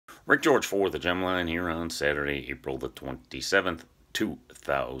Rick George for the Gemline here on Saturday, April the 27th,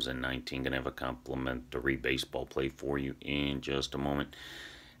 2019. Going to have a complimentary baseball play for you in just a moment.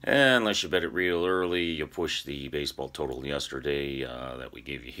 Unless you bet it real early, you push the baseball total yesterday that we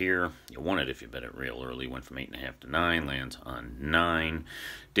gave you here. You won it if you bet it real early. Went from 8.5 to 9, lands on 9.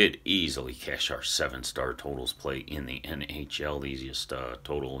 Did easily cash our 7-star totals play in the NHL. The easiest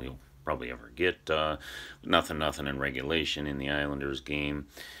total you'll probably ever get. Nothing in regulation in the Islanders game.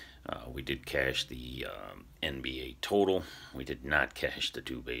 We did cash the NBA total. We did not cash the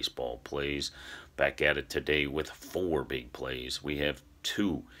 2 baseball plays. Back at it today with 4 big plays. We have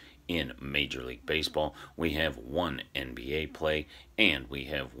 2 in Major League Baseball. We have 1 NBA play, and we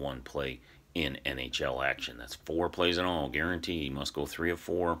have 1 play in NHL action. That's 4 plays in all. Guarantee you must go 3 of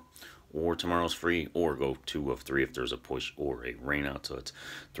 4, or tomorrow's free, or go 2 of 3 if there's a push or a rainout. So it's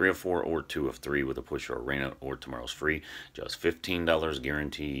 3 of 4 or 2 of 3 with a push or a rainout, or tomorrow's free. Just $15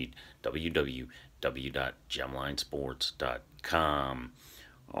 guaranteed. www.gemlinesports.com.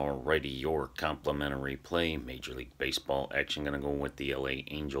 Alrighty, your complimentary play. Major League Baseball action. Going to go with the LA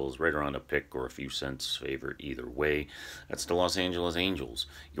Angels. Right around a pick or a few cents favorite either way. That's the Los Angeles Angels.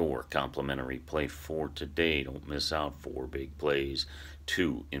 Your complimentary play for today. Don't miss out. 4 big plays.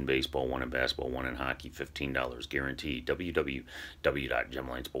 2 in baseball, 1 in basketball, 1 in hockey. $15 guaranteed.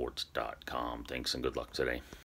 www.gemlinesports.com. Thanks and good luck today.